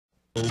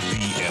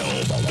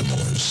WLPL,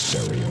 Baltimore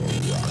stereo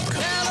rock.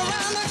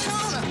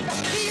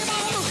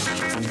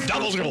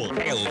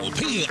 WLPL,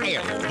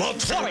 the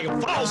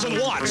 20,000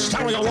 watt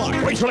stereo rock,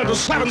 reaching into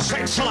 7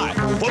 states tonight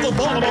with the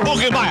Baltimore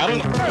Boogie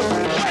Band.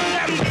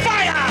 And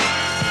fire!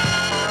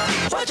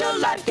 What your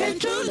life can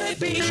truly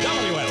be.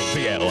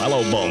 WLPL,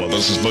 hello Baltimore,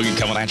 this is Boogie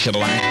coming at you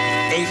tonight.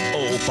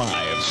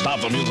 8:05.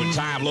 Stop the music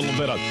time, a little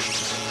bit of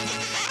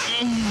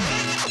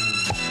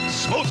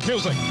smooth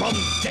music from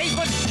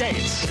David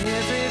Gates.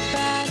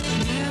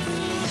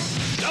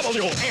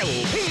 WLPL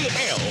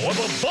with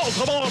the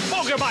Baltimore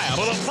Boogie Band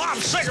with a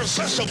pop-singer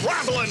system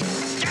rambling,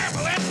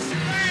 gambling.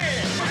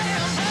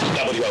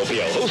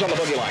 WLPL, who's on the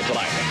boogie line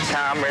tonight?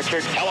 Tom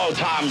Richards. Hello,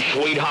 Tom,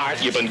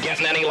 sweetheart. You been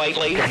getting any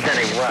lately?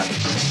 Getting what?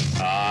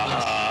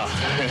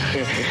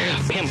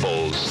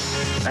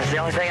 Pimples. That's the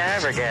only thing I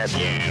ever get.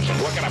 Yes,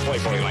 and what can I play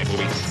for you tonight,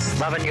 Boogie?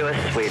 Loving you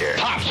is sweeter.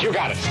 Pops, you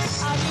got it.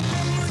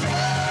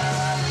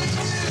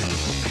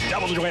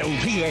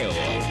 WLPL,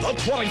 the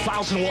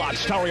 20,000 watt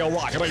stereo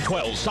rock at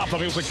 8:12. Stop the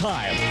music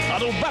time. I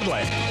do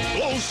Bentley.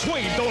 Low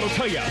Sweet, don't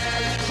tell you.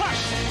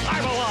 Hush,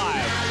 I'm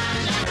alive.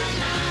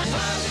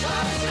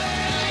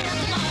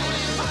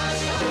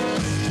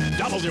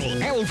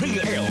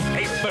 WLPL,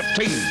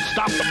 8:15.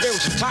 Stop the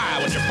music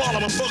time with your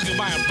Baltimore Boogie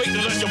Band beating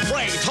it in your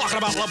brain, talking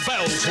about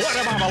LaBelle's Where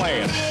Am I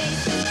Land?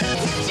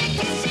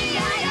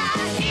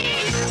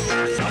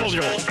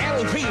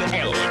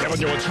 WLPL,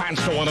 giving you a chance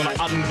to win an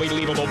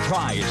unbelievable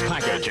prize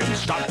package. And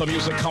stop the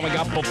music coming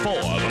up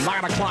before the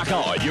 9 o'clock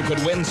hour. You could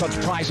win such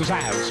prizes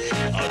as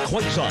a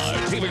Quasar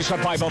TV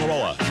set by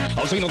Motorola,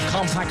 a Zenith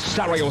compact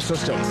stereo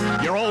system,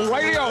 your own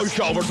radio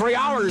show for 3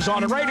 hours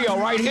on the radio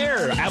right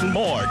here, and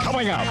more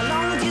coming up.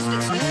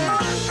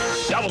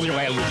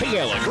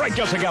 WLPL, a great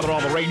get-together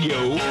on the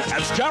radio.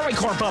 That's Jerry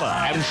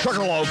Corbetta and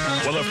Sugarloaf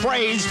with a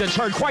phrase that's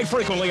heard quite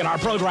frequently in our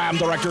program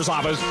director's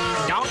office.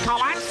 Don't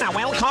call us, I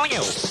will call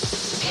you.